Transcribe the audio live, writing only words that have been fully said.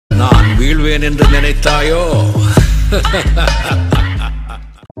வீழ்வேன் என்று நினைத்தாயோ?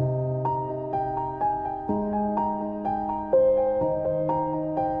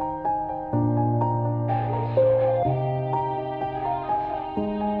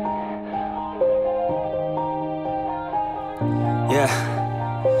 Yeah.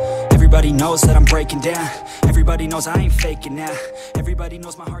 Everybody knows that I'm breaking down. Everybody knows I ain't faking now. Everybody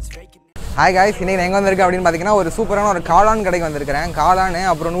knows my heart's faking. Hi guys, இன்னைக்கு எங்கே வந்திருக்கேன் அப்படின்னு பார்த்தீங்கன்னா ஒரு சூப்பரான ஒரு காளான் கடைக்கு வந்திருக்கிறேன். காளான்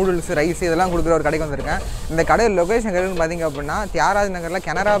அப்புறம் நூடுல்ஸ், ரைஸ் இதெல்லாம் கொடுக்குற ஒரு கடைக்கு வந்திருக்கேன். இந்த கடையில் லொக்கேஷன் எதுன்னு பார்த்தீங்க அப்படின்னா தியாகராஜ நகரில்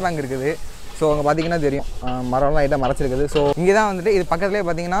கனரா பேங்க் இருக்குது. ஸோ அங்கே பார்த்தீங்கன்னா தெரியும் மரம்லாம் லைட்டாக மறைச்சிருக்குது. ஸோ இங்கே தான் வந்துட்டு இது பக்கத்துலேயே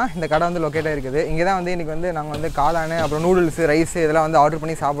பார்த்தீங்கன்னா இந்த கடை வந்து லொக்கேட்டாக இருக்குது. இங்கே தான் வந்து இன்றைக்கி வந்து நாங்கள் வந்து காளான் அப்புறம் நூடுல்ஸ், ரைஸ் இதெல்லாம் வந்து ஆர்டர்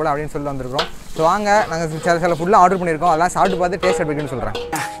பண்ணி சாப்பிடலாம் அப்படின்னு சொல்லி வந்திருக்கோம். ஸோ வாங்க, நாங்கள் சில ஃபுல்லாக ஆர்டர் பண்ணியிருக்கோம். அதெல்லாம் சாப்பிட்டு பார்த்து டேஸ்ட் எடுக்குன்னு சொல்கிறேன்.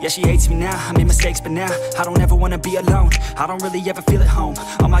 Yeah, she hates me now, I made mistakes but now I don't ever wanna be alone. I don't really ever feel at home,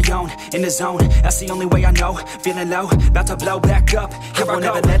 on my own, in the zone. That's the only way I know, feeling low, about to blow back up. I won't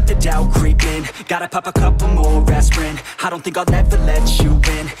ever let the doubt creep in. Gotta pop a couple more aspirin. I don't think I'll ever let you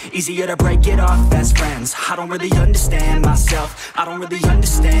in. Easier to break it off best friends. I don't really understand myself, I don't really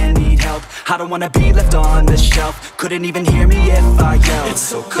understand, need help. I don't wanna be left on the shelf. Couldn't even hear me if I yelled. It's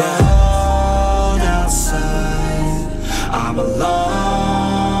so cold outside, I'm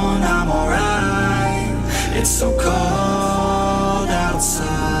alone, I'm alright. It's so cold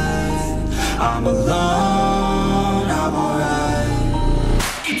outside, I'm alone, I'm alright.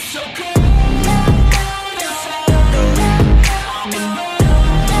 It's so cold.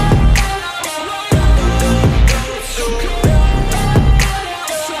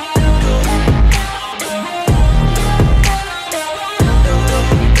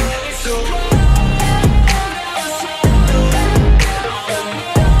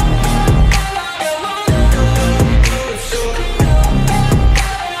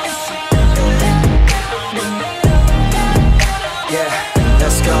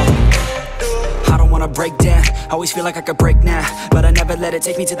 Break down, always feel like I could break now, but I never let it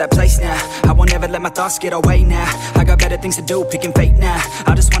take me to that place now. I won't ever let my thoughts get away now. I got better things to do, picking fate now.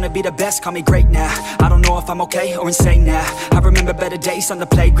 I just wanna be the best, call me great now. I don't know if I'm okay or insane now. I remember better days on the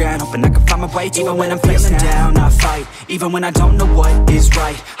playground, hoping I can find my way to even when I'm feeling down. I fight, even when I don't know what is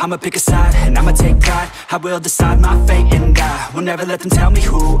right. I'ma pick a side and I'ma take pride. I will decide my fate and I will never let them tell me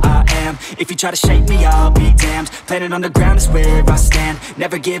who I am. If you try to shake me, I'll be damned. Planet on the ground is where I stand.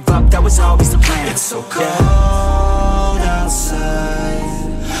 Never give up, that was always the plan. It's so cold outside,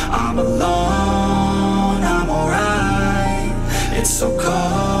 I'm alone, I'm alright. It's so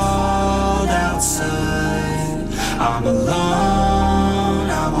cold outside, I'm alone,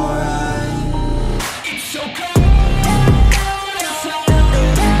 I'm alright. It's so cold outside,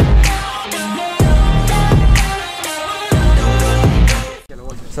 I'm alone.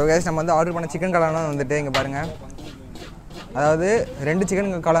 So case, நம்ம வந்து order பண்ண chicken காளான் வந்துட்டு இங்கே பாருங்கள். அதாவது 2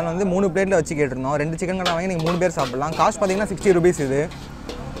 chicken காளான் வந்து 3 பிளேட்டில் வச்சு கேட்டிருந்தோம். 2 சிக்கன் காளான் வாங்கி நீங்கள் 3 பேர் சாப்பிட்லாம். காஸ்ட் பார்த்தீங்கன்னா 60 rupees இது.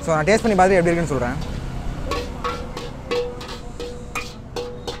 ஸோ நான் டேஸ்ட் பண்ணி பார்த்து எப்படி இருக்குன்னு சொல்கிறேன்.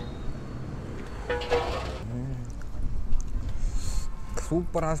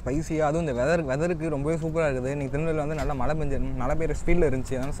 சூப்பராக ஸ்பைஸியாக, அதுவும் இந்த வெதருக்கு ரொம்பவே சூப்பராக இருக்குது. இன்றைக்கி திருநெல்வேலியில் வந்து நல்லா மழை பெய்கிற ஸ்பீடில்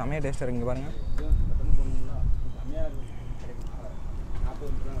இருந்துச்சு. அதனால் செம்மையாக டேஸ்ட்டாக இருக்குங்க பாருங்கள்.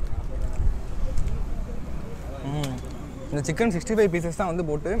 இந்த சிக்கன் 65 பீசஸ் தான் வந்து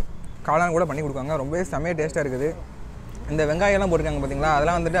போட்டு காளான் கூட பண்ணி கொடுக்காங்க. ரொம்பவே செம்மையாக டேஸ்ட்டாக இருக்குது. இந்த வெங்காயம்லாம் போட்டிருக்காங்க பார்த்தீங்களா,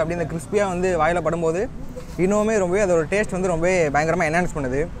 அதெல்லாம் வந்துட்டு அப்படியே இந்த கிறிஸ்பியாக வந்து வாயில் படும்போது இன்னுமே ரொம்பவே அதோட டேஸ்ட் வந்து ரொம்பவே பயங்கரமாக என்ஹான்ஸ்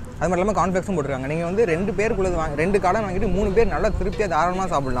பண்ணுது. அது மட்டும் இல்லாமல் கார்ன்ஃப்ளெக்ஸும் போட்டிருக்காங்க. நீங்கள் வந்து 2 பேருக்குள்ளது 2 காளான் வாங்கிட்டு 3 பேர் நல்லா திருப்தியாக தாராளமாக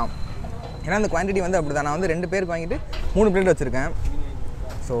சாப்பிடலாம். ஏன்னா அந்த குவான்டிட்டி வந்து அப்படி தான். நான் வந்து 2 பேருக்கு வாங்கிட்டு 3 பிளேட் வச்சுருக்கேன்.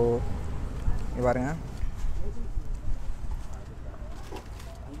 ஸோ இங்கே பாருங்கள்.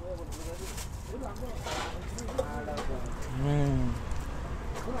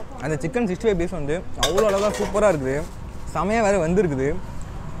 அந்த சிக்கன் 65 பீஸ் வந்து அவ்வளோ அழகாக சூப்பராக இருக்குது. செமையாக வேறு வந்துருக்குது.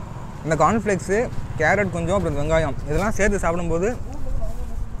 இந்த கார்ன்ஃப்ளெக்ஸு, கேரட் கொஞ்சம், அப்புறம் வெங்காயம் இதெல்லாம் சேர்த்து சாப்பிடும்போது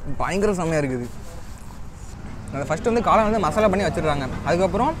பயங்கர செம்மையாக இருக்குது. அந்த ஃபஸ்ட்டு வந்து காளான் வந்து மசாலா பண்ணி வச்சுடுறாங்க.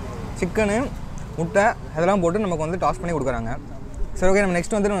 அதுக்கப்புறம் சிக்கனு, முட்டை அதெல்லாம் போட்டு நமக்கு வந்து டாஸ் பண்ணி கொடுக்குறாங்க. சரி, ஓகே. நம்ம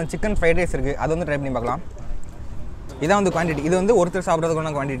நெக்ஸ்ட் வந்து நம்ம சிக்கன் ஃப்ரைட் ரைஸ் இருக்குது, அதை வந்து ட்ரை பண்ணி பார்க்கலாம். இதான் வந்து குவான்டிட்டி. இது வந்து ஒருத்தர்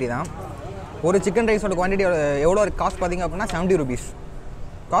சாப்பிட்றதுக்கான குவான்டிட்டி தான். ஒரு சிக்கன் ரைஸோட குவான்டிட்டி எவ்வளோ காஸ்ட் பார்த்திங்க அப்படின்னா 70 rupees.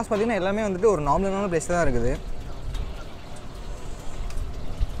 காஸ்ட் பார்த்திங்கன்னா எல்லாமே வந்துட்டு ஒரு நார்மலான ப்ரைஸ் தான் இருக்குது.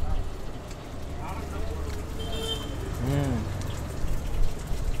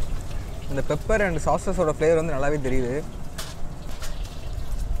 இந்த பெப்பர் அண்ட் சாஸஸோட ஃப்ளேவர் வந்து நல்லாவே தெரியுது.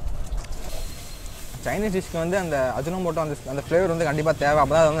 சைனீஸ் டிஷ்க்கு வந்து அந்த அஜினோமோட்டோ அந்த ஃப்ளேவர் வந்து கண்டிப்பாக தேவை,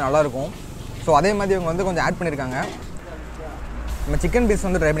 அப்போ தான் அது வந்து நல்லாயிருக்கும். ஸோ அதே மாதிரி இவங்க வந்து கொஞ்சம் ஆட் பண்ணியிருக்காங்க. நம்ம சிக்கன் பீஸ்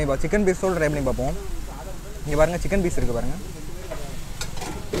வந்து ட்ரை பண்ணி பார்ப்போம். சிக்கன் பீஸோடு ட்ரை பண்ணி பார்ப்போம். இங்கே பாருங்கள், சிக்கன் பீஸ் இருக்குது பாருங்கள்.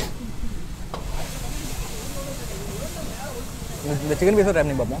 இந்த சிக்கன் பீஸை ட்ரை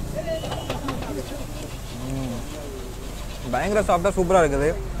பண்ணி பார்ப்போம். பயங்கர சாஃப்டாக சூப்பராக இருக்குது.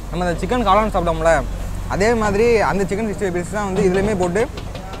 நம்ம அந்த சிக்கன் காளான் சாப்பிட்டோம்ல அதே மாதிரி அந்த சிக்கன் 65 பீஸ் தான் வந்து இதுலேயுமே போட்டு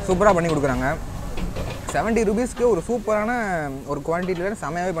சூப்பராக பண்ணி கொடுக்குறாங்க. 70 ரூபீஸ்க்கு ஒரு சூப்பரான ஒரு குவான்டிட்டியில்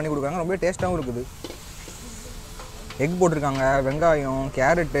செமையாகவே பண்ணி கொடுக்குறாங்க. ரொம்ப டேஸ்ட்டாகவும் இருக்குது. எக் போட்டிருக்காங்க, வெங்காயம்,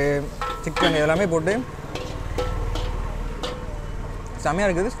 கேரட்டு, சிக்கன் இதெல்லாமே போட்டு செமையாக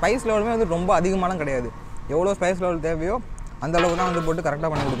இருக்குது. ஸ்பைஸ் லெவலுமே வந்து ரொம்ப அதிகமாலாம் கிடையாது. எவ்வளோ ஸ்பைஸ் லெவல் தேவையோ அந்த அளவுக்கு தான் வந்து போட்டு கரெக்டாக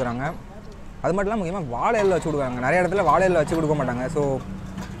பண்ணி கொடுக்குறாங்க. அது மட்டும் இல்லாமல் முக்கியமாக வாழை இலையில் வச்சு கொடுக்குறாங்க. நிறைய இடத்துல வாழை இலையில் வச்சு கொடுக்க மாட்டாங்க. ஸோ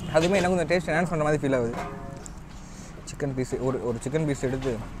அதுவுமே எனக்கு கொஞ்சம் டேஸ்ட் என்ஹான்ஸ் பண்ணுற மாதிரி ஃபீல் ஆகுது. சிக்கன் பீஸ் ஒரு சிக்கன் பீஸ்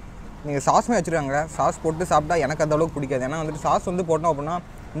எடுத்து நீங்கள் சாஸுமே வச்சுருக்காங்க. சாஸ் போட்டு சாப்பிட்டா எனக்கு அந்த அளவுக்கு பிடிக்காது. ஏன்னா வந்துட்டு சாஸ் வந்து போட்டோம் அப்படின்னா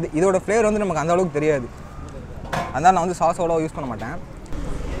இதோட ஃப்ளேவர் வந்து நமக்கு அந்த அளவுக்கு தெரியாது. அதனால் நான் வந்து சாஸ் அவ்வளோ யூஸ் பண்ண மாட்டேன்.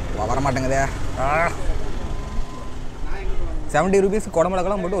 வரமாட்டேங்குதே. 70 ரூபீஸ்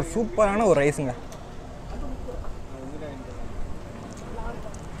குடமிளகெல்லாம் போட்டு ஒரு சூப்பரான ஒரு ரைஸுங்க.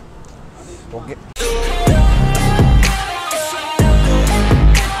 ஓகே.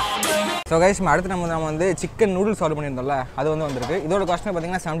 ஸோ கைஸ் அடுத்து நம்ம வந்து சிக்கன் நூடுல்ஸ் ஆர்டர் பண்ணியிருந்தோம்ல அது வந்து வந்திருக்கு. இதோட காஸ்ட்னு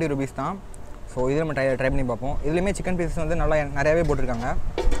பார்த்தீங்கன்னா 70 ரூபீஸ் தான். ஸோ இதில் நம்ம ட்ரை பண்ணி பார்ப்போம். இதுலேயுமே சிக்கன் பீஸஸ் வந்து நல்லா நிறையாவே போட்டிருக்காங்க.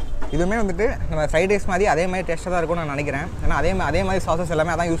 இதுவுமே வந்துட்டு நம்ம ஃப்ரைட் ரைஸ் மாதிரி அதே மாதிரி டேஸ்ட்டாக தான் இருக்கும்னு நான் நினைக்கிறேன். ஏன்னா அதே மாதிரி சாசஸ்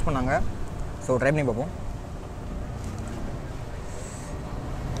எல்லாமே அதான் யூஸ் பண்ணாங்க. ஸோ ட்ரை பண்ணி பார்ப்போம்.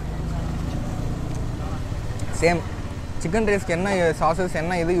 சேம் சிக்கன் ரைஸ்க்கு என்ன சாசஸ்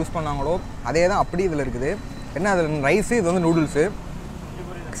என்ன இது யூஸ் பண்ணாங்களோ அதே தான் அப்படி இதில் இருக்குது. என்ன அதில் ரைஸு, இது வந்து நூடுல்ஸு.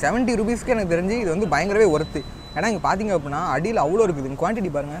 70 ரூபீஸ்க்கு எனக்கு தெரிஞ்சு இது வந்து பயங்கரவே ஒர்த்து. ஏன்னா இங்கே பார்த்தீங்க அப்படின்னா அடியில் அவ்வளோ இருக்குது. குவான்டிட்டி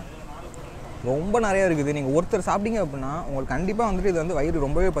பாருங்கள், ரொம்ப நிறையா இருக்குது. நீங்கள் ஒருத்தர் சாப்பிட்டீங்க அப்படின்னா உங்களுக்கு கண்டிப்பாக வந்துட்டு இது வந்து வயிறு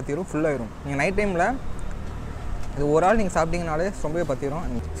ரொம்பவே பற்றிடும், ஃபுல்லாகிடும். நீங்கள் நைட் டைமில் இது ஒரு ஆள் நீங்கள் சாப்பிட்டீங்கனாலே ரொம்பவே பற்றிடும்.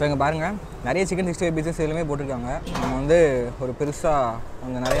 ஸோ இங்கே பாருங்கள் நிறைய சிக்கன் 65 பீசஸ் இதுலேயுமே போட்டிருக்காங்க. நம்ம வந்து ஒரு பெருசாக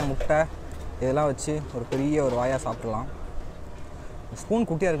கொஞ்சம் நிறைய முட்டை இதெல்லாம் வச்சு ஒரு பெரிய ஒரு வாயாக சாப்பிட்லாம். ஸ்பூன்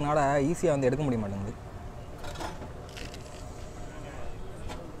குட்டியாக இருக்கனால ஈஸியாக வந்து எடுக்க முடிய மாட்டேங்குது.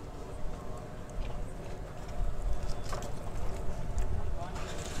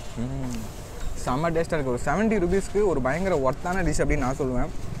 செம்ம டேஸ்ட்டாக இருக்குது. ஒரு 70 ரூபீஸ்க்கு ஒரு பயங்கர ஒர்த்தான டிஷ் அப்படின்னு நான்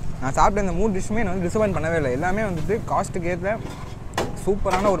சொல்லுவேன். நான் சாப்பிட்ட இந்த 3 டிஷ்ஷுமே நான் வந்து டிசப்பாயின்ட் பண்ணவே இல்லை. எல்லாமே வந்துட்டு காஸ்ட்டுக்கு ஏற்ற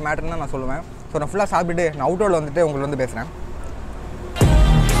சூப்பரான ஒரு மேட்டர்னு தான் நான் சொல்லுவேன். ஸோ நான் ஃபுல்லாக சாப்பிட்டுட்டு நான் அவுட்டோரில் வந்துட்டு உங்களுக்கு வந்து பேசுகிறேன்.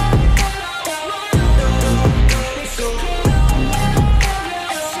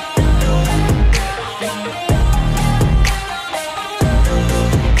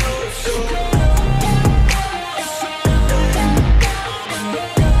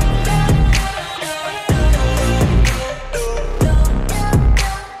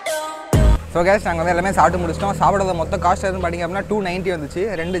 ஸோ கேஸ் நாங்கள் வந்து எல்லாமே சாப்பிட்டு முடிச்சிட்டோம். சாப்பிட்றத மொத்த காஸ்ட் எதுன்னு பார்த்தீங்க அப்படின்னா 290 வந்துச்சு.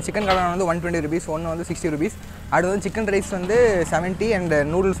 2 சிக்கன் காளான் வந்து 120 ரூபீஸ், ஒன்று வந்து 60 ரூபீஸ். அடுத்து வந்து சிக்கன் ரைஸ் வந்து 70 அண்ட்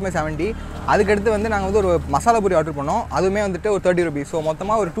நூடுல்ஸுமே 70. அதுக்கடுத்து வந்து நாங்கள் வந்து ஒரு மசாலா பூரி ஆர்டர் பண்ணோம். அதுவுமே வந்துட்டு ஒரு 30 ரூபீஸ். ஸோ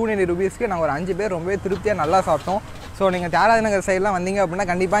மொத்தமாக ஒரு 290 ரூபீஸ்க்கு நாங்கள் ஒரு 5 பேர் ரொம்பவே திருப்தியாக நல்லா சாப்பிட்டோம். ஸோ நீங்கள் தியாகராஜநகர் சைட்லாம் வந்தீங்க அப்படின்னா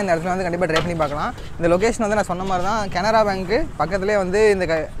கண்டிப்பாக இந்த இடத்துல வந்து கண்டிப்பாக ட்ரை பண்ணி பார்க்கலாம். இந்த லொக்கேஷன் வந்து நான் சொன்ன மாதிரி தான் கனரா பேங்க்கு பக்கத்துலேயே வந்து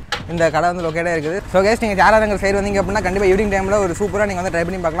இந்த கடை வந்து லொக்கேட்டாக இருக்குது. ஸோ கேஸ் நீங்கள் தியாகராஜநகர் சைடு வந்தீங்க அப்படின்னா கண்டிப்பாக ஈவினிங் டைமில் ஒரு சூப்பராக நீங்கள் வந்து ட்ரை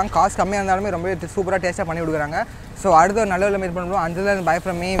பண்ணி பார்க்கலாம். காஸ்ட் கம்மியாக இருந்தாலுமே ரொம்ப சூப்பராக டேஸ்ட்டாக பண்ணி கொடுக்குறாங்க. ஸோ அடுத்த ஒரு நல்ல மீட் பண்ணுவோம். அஞ்சல் by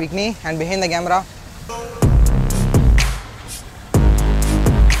from me விக்னி and behind the camera.